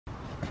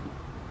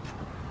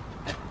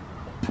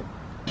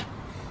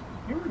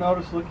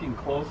notice looking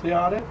closely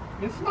at it,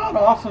 it's not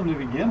awesome to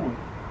begin with.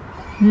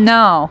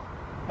 No.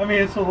 I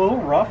mean, it's a little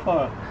rough,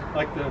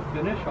 like the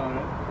finish on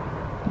it.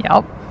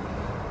 Yep.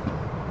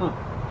 Huh.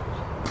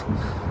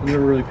 I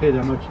never really paid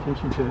that much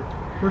attention to it.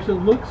 Of course, it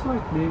looks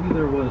like maybe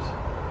there's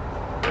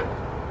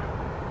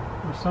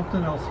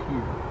something else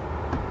here.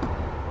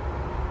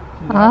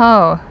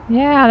 Oh,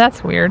 yeah,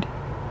 that's weird.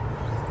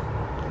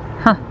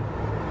 Huh.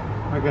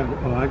 I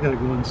gotta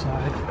go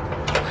inside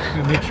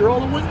and make sure all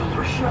the windows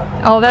are shut.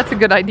 Oh, that's a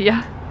good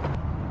idea.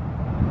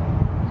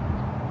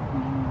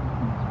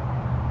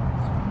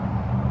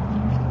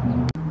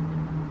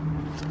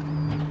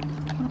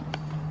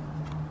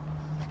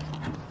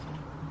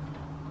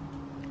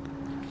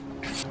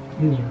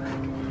 These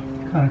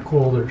are kind of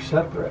cool. They're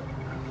separate.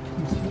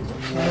 Let's see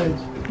the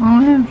sides. Oh,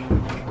 yeah.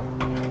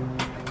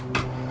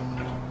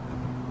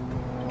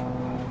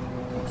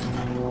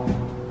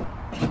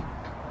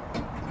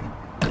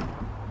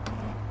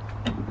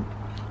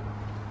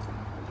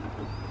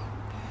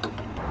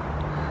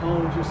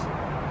 Oh, just the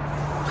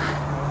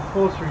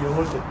closer you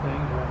look at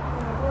things, you're like,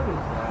 oh, what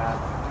is that?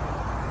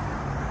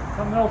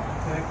 Something else to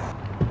fix.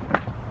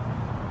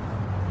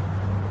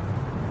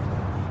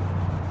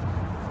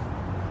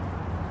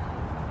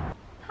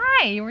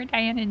 Hi, we're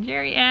Diane and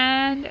Jerry,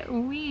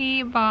 and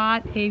we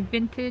bought a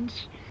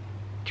vintage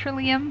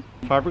Trillium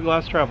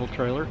Fiberglass travel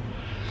trailer.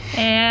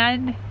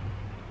 and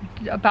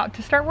about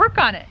to start work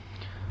on it.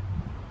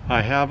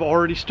 I have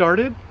already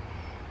started,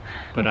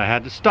 but I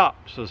had to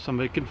stop so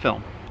somebody could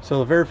film. So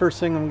the very first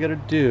thing I'm going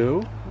to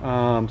do,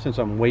 since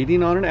I'm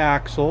waiting on an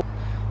axle,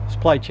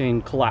 supply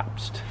chain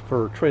collapsed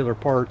for trailer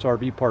parts,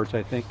 RV parts,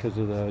 I think, because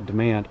of the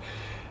demand.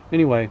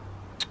 Anyway,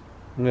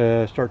 I'm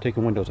going to start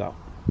taking windows out.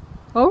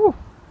 Oh,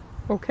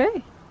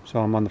 okay. So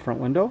I'm on the front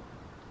window.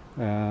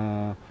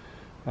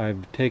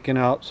 I've taken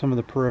out some of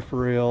the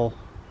peripheral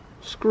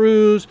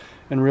screws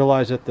and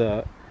realized that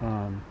the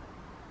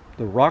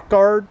rock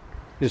guard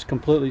is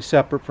completely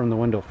separate from the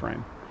window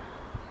frame.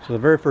 So the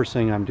very first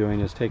thing I'm doing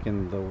is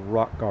taking the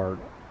rock guard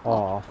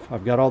off.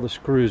 I've got all the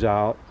screws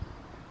out.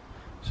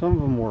 Some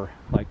of them were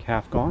like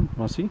half gone.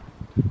 Want to see?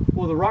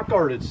 Well, the rock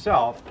guard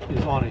itself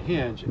is on a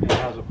hinge and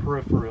has a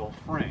peripheral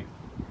frame.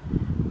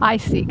 I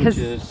see, Which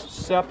is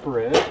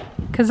separate.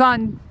 Because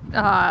on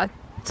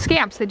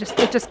scamps, it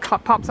just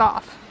pops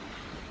off.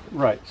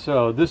 Right,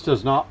 so this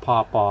does not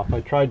pop off.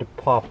 I tried to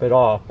pop it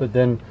off, but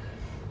then,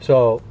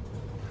 so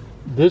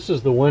this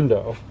is the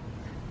window,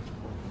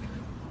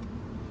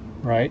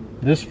 right?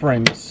 This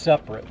frame is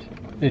separate.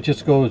 It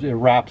just goes, it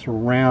wraps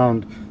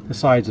around the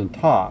sides and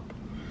top.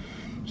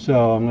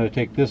 So I'm going to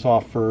take this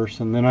off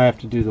first, and then I have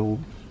to do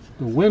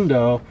the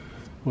window,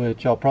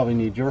 which I'll probably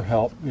need your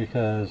help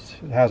because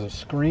it has a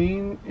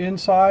screen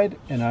inside,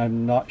 and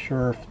I'm not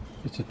sure if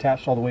it's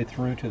attached all the way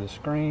through to the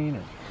screen.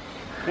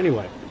 Or...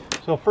 Anyway,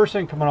 so first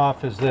thing coming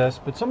off is this,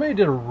 but somebody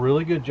did a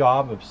really good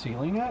job of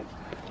sealing it.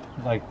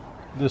 Like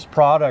this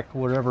product,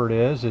 whatever it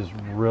is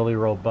really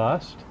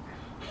robust,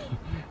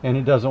 and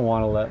it doesn't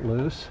want to let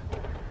loose.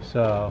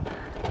 So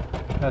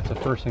that's the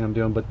first thing I'm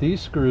doing. But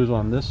these screws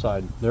on this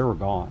side, they were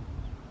gone.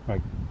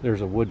 Like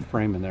there's a wood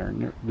frame in there,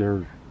 and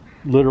they're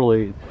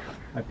literally,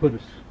 I put a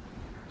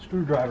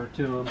screwdriver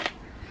to them,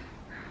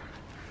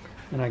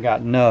 and I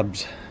got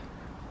nubs.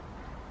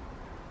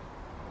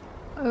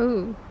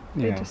 Oh,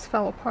 they Yeah. just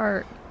fell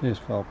apart. They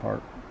just fell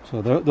apart.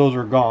 So those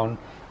are gone,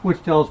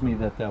 which tells me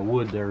that that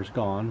wood there is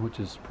gone, which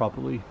is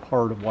probably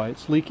part of why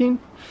it's leaking.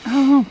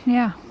 Oh,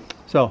 yeah.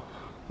 So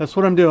that's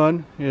what I'm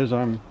doing, is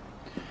I'm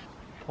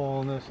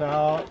pulling this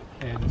out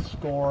and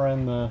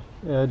scoring the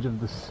edge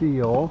of the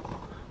seal,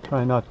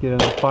 trying not to get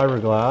into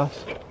fiberglass.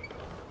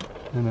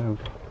 And I've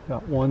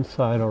got one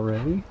side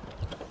already.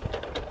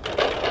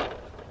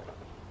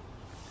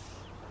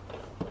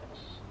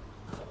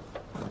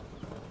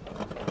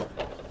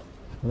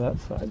 That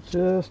side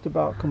just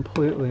about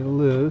completely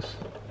loose.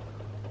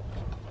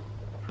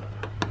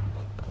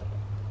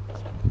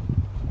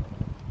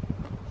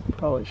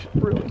 Probably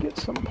should really get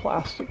some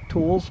plastic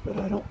tools, but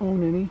I don't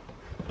own any.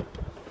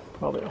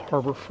 Probably a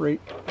Harbor Freight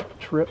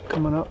trip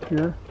coming up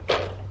here.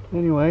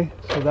 Anyway,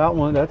 so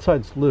that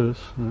side's loose,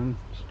 and then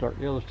start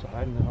the other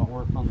side, and then I'll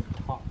work on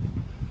the top.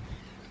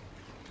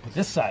 But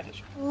this side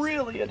is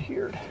really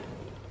adhered.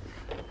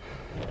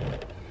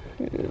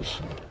 It is.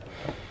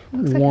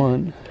 Looks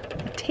one.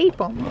 Like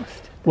tape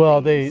almost. Well,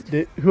 they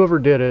whoever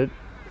did it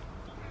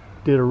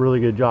did a really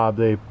good job.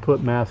 They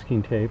put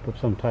masking tape of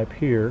some type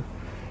here,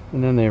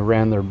 and then they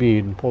ran their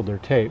bead and pulled their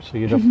tape, so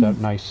you'd have that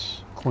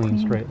nice, clean,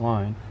 straight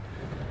line.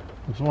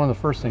 It was one of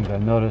the first things I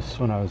noticed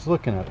when I was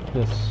looking at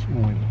this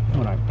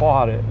when I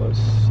bought it, was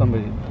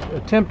somebody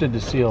attempted to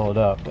seal it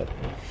up, but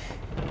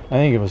I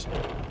think it was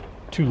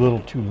too little,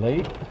 too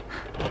late.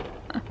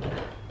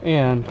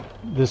 And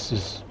this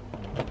is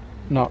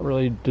not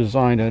really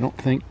designed, I don't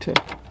think, to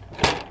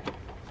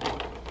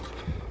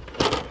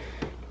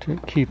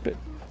keep it.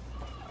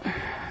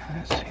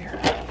 Let's see here,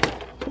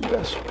 the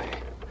best way.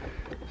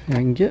 I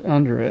can get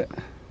under it.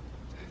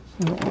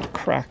 I don't want to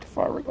crack the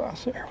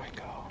fiberglass. There we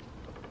go.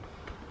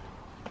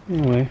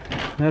 Anyway,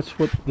 that's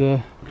what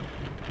the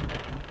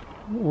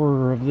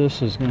order of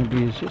this is going to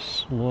be is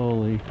just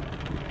slowly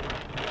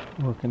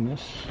working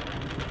this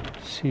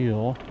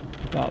seal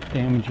without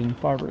damaging the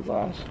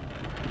fiberglass.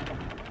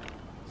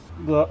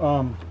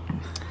 The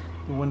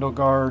window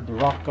guard, the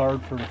rock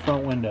guard for the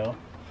front window,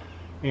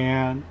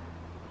 and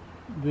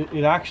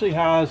it actually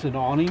has an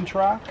awning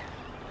track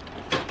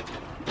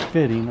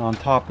fitting on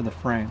top of the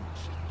frame,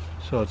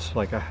 so it's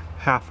like a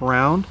half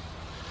round,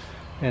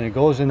 and it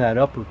goes in that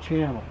upper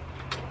channel.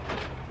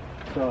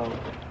 So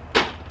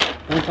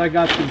once I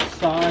got these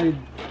side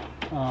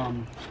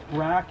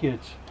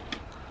brackets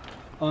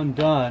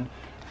undone,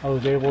 I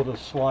was able to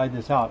slide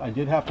this out. I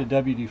did have to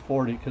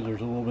WD-40 it because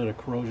there's a little bit of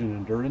corrosion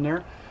and dirt in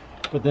there,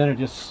 but then it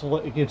just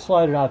it can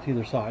slide it out to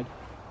either side.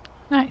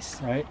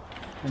 Nice. Right,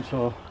 and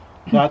so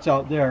that's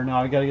out there.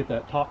 Now I got to get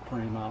that top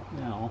frame out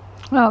now.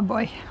 Oh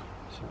boy.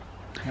 So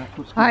that's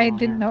what's going I on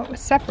didn't there. know it was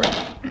separate.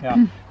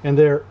 Yeah, and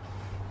the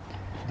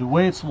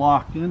way it's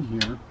locked in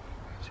here,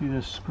 see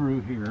this screw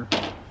here.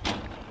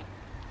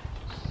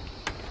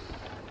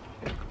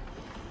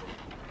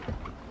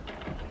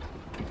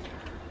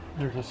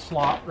 There's a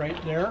slot right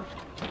there.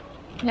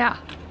 Yeah.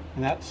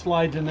 And that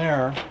slides in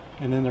there,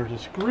 and then there's a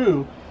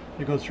screw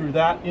that goes through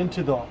that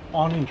into the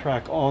awning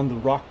track on the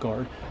rock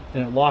guard,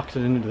 and it locks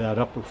it into that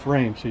upper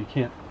frame, so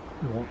it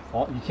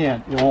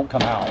won't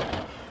come out.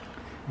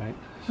 Right.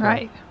 So,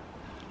 Right.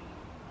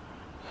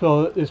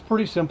 So it's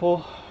pretty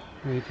simple.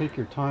 You take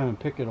your time and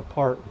pick it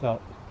apart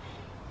without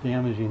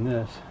damaging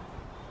this.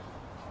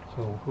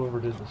 So whoever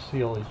did the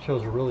seal, it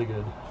chose a really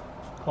good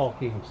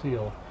caulking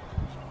seal.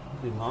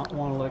 Did not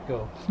want to let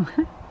go.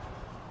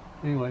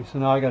 Anyway, so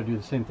now I got to do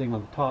the same thing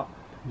on the top.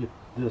 Get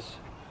this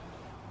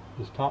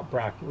top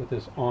bracket with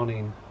this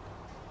awning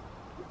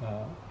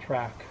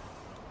track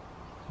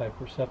type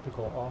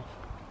receptacle off.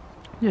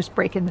 Just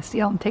breaking the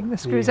seal and taking the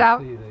screws Yeah,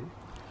 out.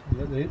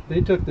 see, they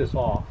took this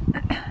off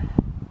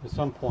at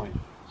some point.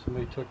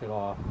 Somebody took it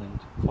off and then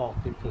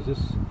caulked it because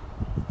this,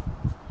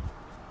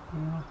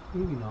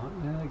 maybe not.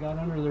 Yeah, they got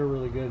under there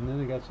really good, and then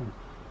they got some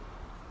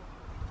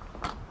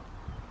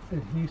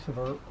adhesive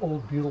or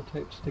old butyl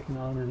tape sticking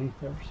out underneath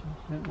there, so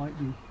that might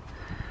be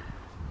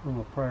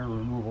from a prior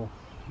removal.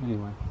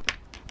 Anyway,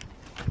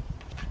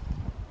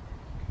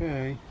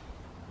 okay,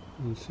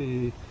 you can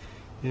see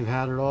they've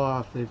had it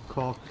off. They've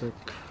caulked the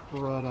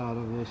crud out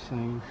of this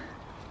thing,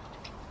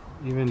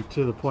 even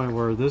to the point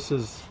where this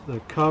is the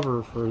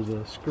cover for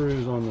the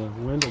screws on the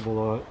window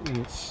below it, and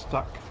it's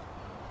stuck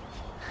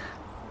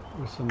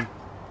with some, I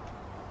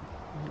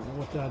don't know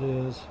what that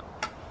is.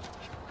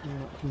 I'm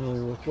not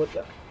familiar with what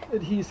that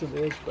adhesive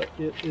is, but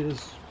it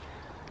is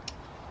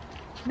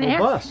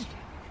robust.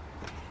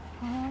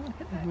 Oh,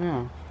 look at that.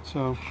 Yeah,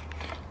 so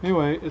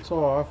anyway, it's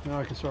off. Now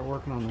I can start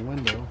working on the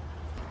window.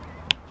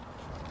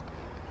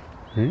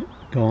 Right,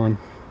 gone.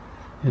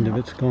 End of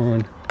it's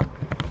gone.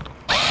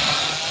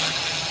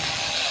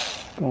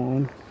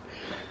 Gone.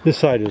 This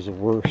side is the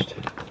worst.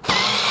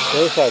 The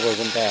other side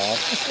wasn't bad.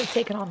 It's been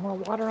taking on more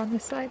water on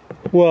this side.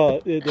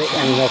 Well, I mean,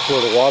 that's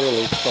where the water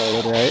leak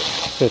started, right?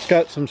 So it's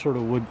got some sort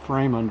of wood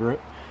frame under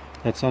it.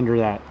 That's under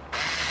that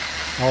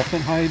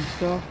elephant hide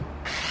stuff.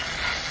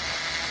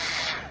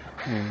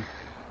 And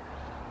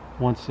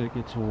once it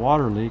gets a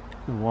water leak,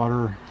 the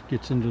water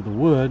gets into the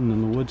wood, and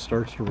then the wood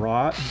starts to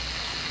rot.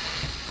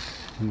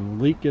 And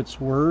the leak gets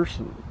worse,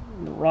 and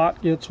the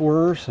rot gets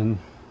worse, and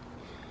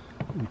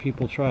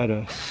people try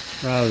to,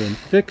 rather than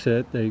fix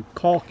it, they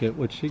caulk it,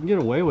 which you can get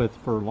away with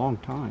for a long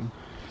time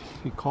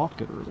if you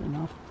caulk it early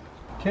enough.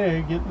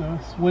 Okay, getting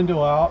this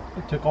window out.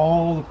 I took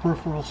all the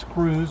peripheral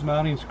screws,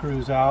 mounting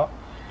screws out.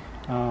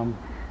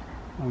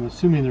 I'm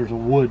assuming there's a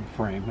wood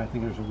frame. I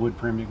think there's a wood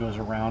frame that goes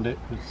around it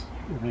because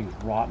everything's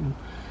rotten.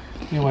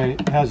 Anyway,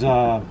 it has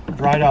a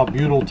dried out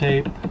butyl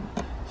tape.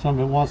 Some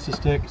of it wants to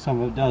stick, some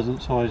of it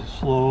doesn't, so I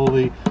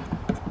slowly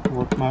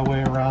work my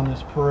way around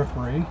this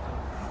periphery.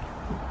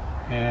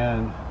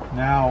 And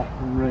now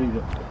I'm ready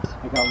to,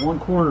 I got one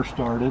corner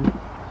started,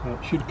 so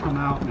it should come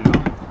out now.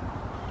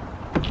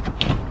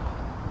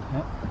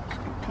 Yep, it's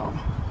gonna come.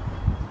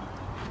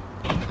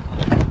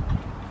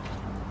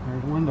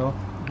 There's the window.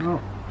 Oh,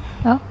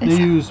 Oh, they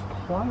use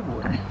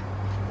plywood.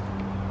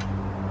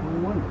 No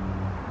wonder.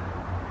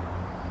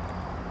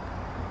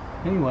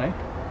 Anyway,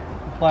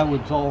 the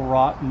plywood's all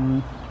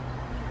rotten.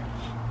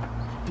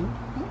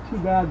 Not too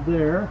bad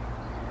there.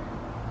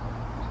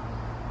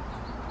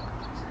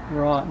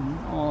 Rotten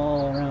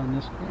all around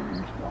this corner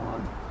is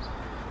gone.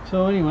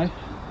 So anyway,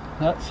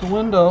 that's the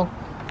window.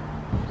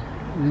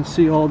 You can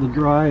see all the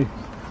dry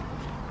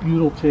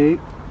butyl tape,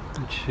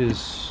 which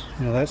is,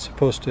 that's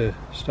supposed to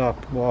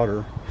stop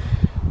water,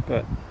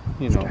 but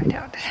dried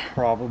out.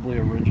 probably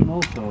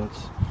original, so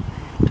it's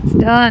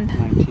Done.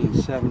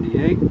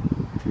 1978.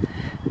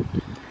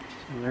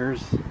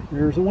 So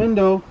there's a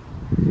window.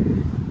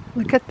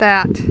 Look at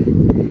that.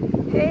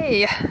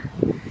 Hey,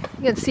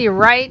 you can see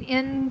right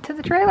into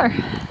the trailer.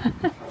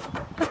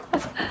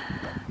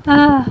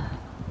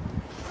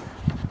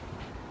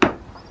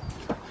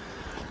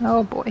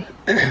 Oh boy.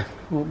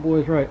 Well,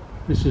 boy's right.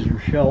 This is your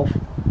shelf.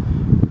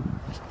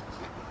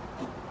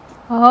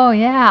 Oh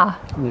yeah.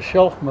 And the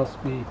shelf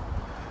must be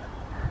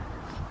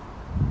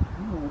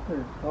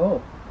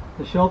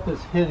The shelf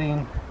is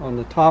hitting on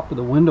the top of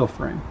the window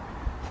frame.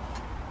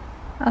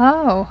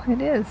 Oh, it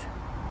is.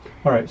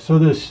 All right, so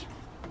this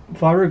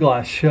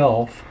fiberglass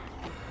shelf,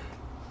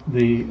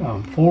 the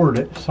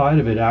forward side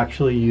of it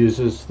actually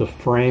uses the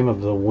frame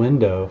of the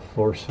window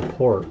for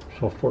support,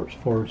 so for its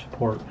forward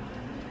support.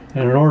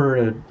 And in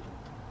order to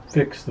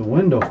fix the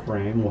window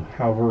frame,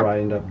 however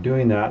I end up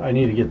doing that, I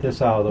need to get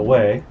this out of the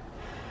way.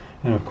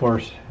 And of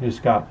course, it's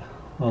got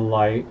a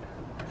light,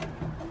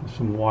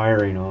 some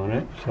wiring on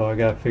it, so I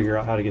got to figure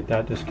out how to get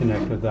that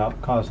disconnected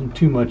without causing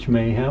too much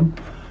mayhem.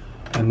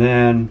 And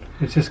then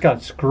it's just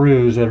got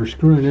screws that are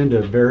screwing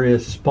into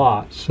various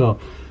spots. So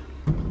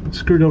it's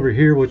screwed over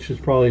here, which is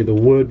probably the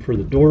wood for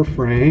the door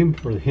frame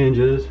for the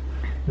hinges,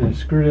 and it's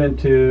screwed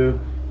into,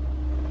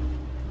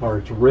 or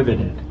it's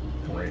riveted.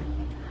 Right.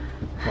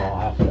 So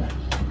I'll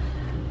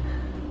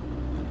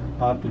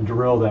have to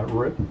drill that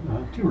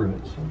two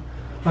rivets. So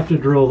I'll have to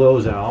drill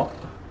those out.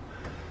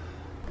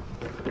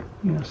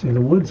 Yeah, see, the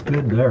wood's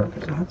good there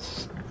because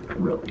that's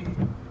really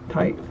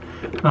tight.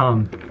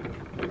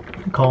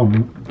 We call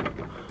them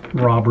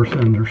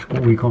Robertsons,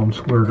 or we call them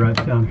square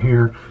drives down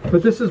here.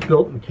 But this is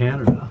built in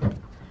Canada.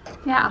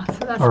 Yeah,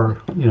 so that's. Or,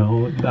 you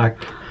know, back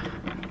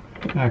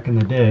in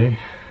the day.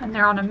 And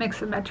they're on a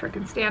mix of metric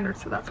and standard,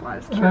 so that's why I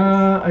was curious.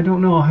 I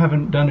don't know. I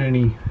haven't done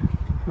any.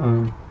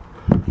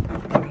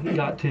 Haven't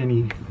got to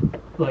any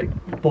like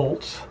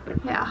bolts.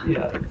 Yeah.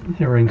 Yeah,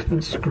 everything's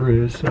been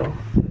screws, so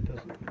it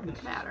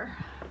doesn't matter.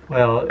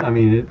 Well, I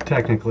mean,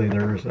 technically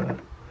there's a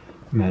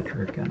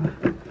metric,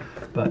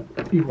 but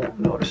you won't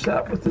notice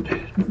that with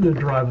the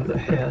drive of the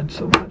head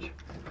so much.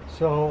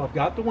 So I've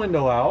got the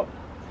window out,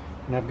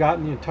 and I've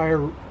gotten the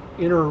entire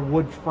inner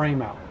wood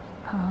frame out.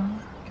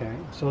 Oh. Okay,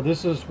 so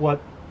this is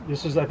what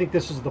this is. I think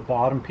this is the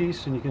bottom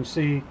piece, and you can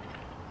see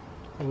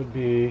it would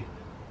be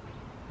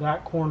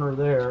that corner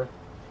there.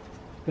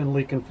 It's been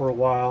leaking for a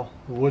while.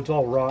 The wood's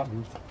all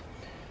rotten,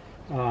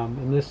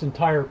 and this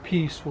entire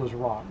piece was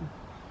rotten.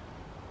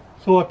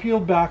 So I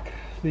peeled back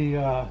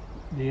the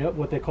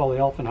what they call the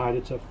elephant hide.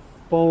 It's a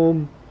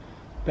foam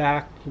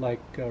back,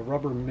 like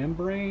rubber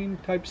membrane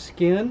type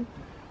skin,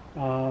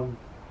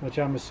 which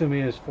I'm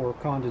assuming is for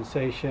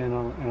condensation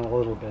and a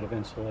little bit of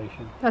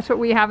insulation. That's what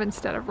we have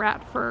instead of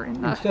rat fur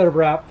in the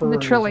the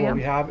Trillium. What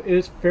we have.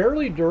 It's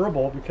fairly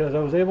durable because I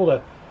was able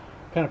to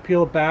kind of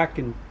peel it back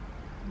and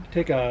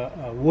take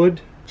a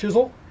wood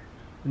chisel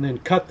and then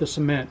cut the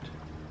cement,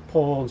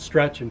 pull and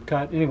stretch and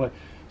cut. Anyway,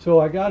 so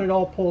I got it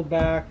all pulled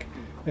back.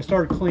 I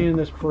started cleaning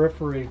this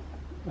periphery.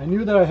 I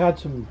knew that I had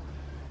some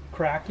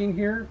cracking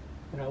here,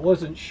 and I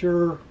wasn't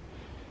sure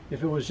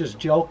if it was just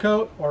gel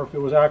coat or if it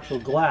was actual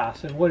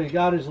glass. And what you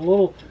got is a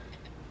little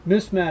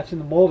mismatch in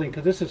the molding,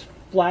 because this is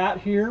flat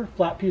here,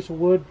 flat piece of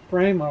wood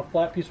frame on a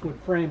flat piece of wood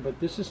frame, but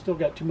this has still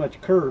got too much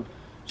curve.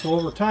 So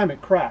over time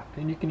it cracked,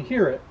 and you can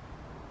hear it.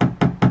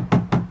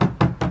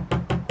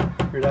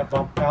 Hear that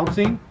bump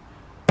bouncing?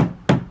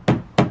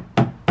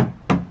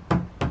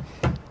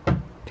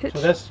 Pitch.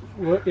 So that's,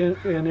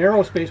 in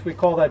aerospace we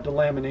call that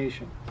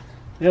delamination.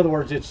 In other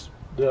words, it's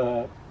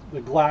the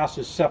glass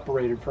is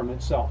separated from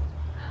itself.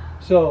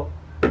 So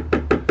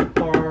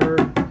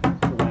hard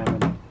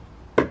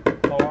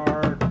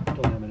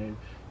delaminated.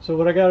 So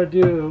what I got to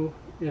do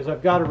is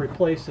I've got to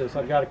replace this.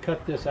 I've got to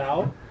cut this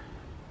out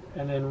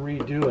and then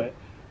redo it.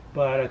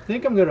 But I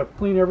think I'm going to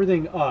clean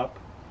everything up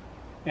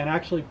and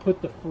actually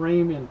put the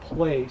frame in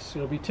place.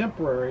 It'll be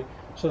temporary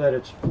so that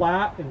it's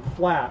flat, and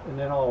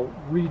then I'll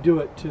redo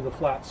it to the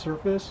flat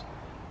surface,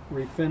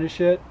 refinish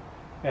it,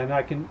 and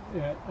I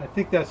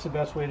think that's the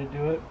best way to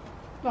do it.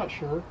 Not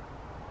sure,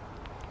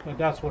 but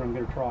that's what I'm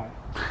going to try.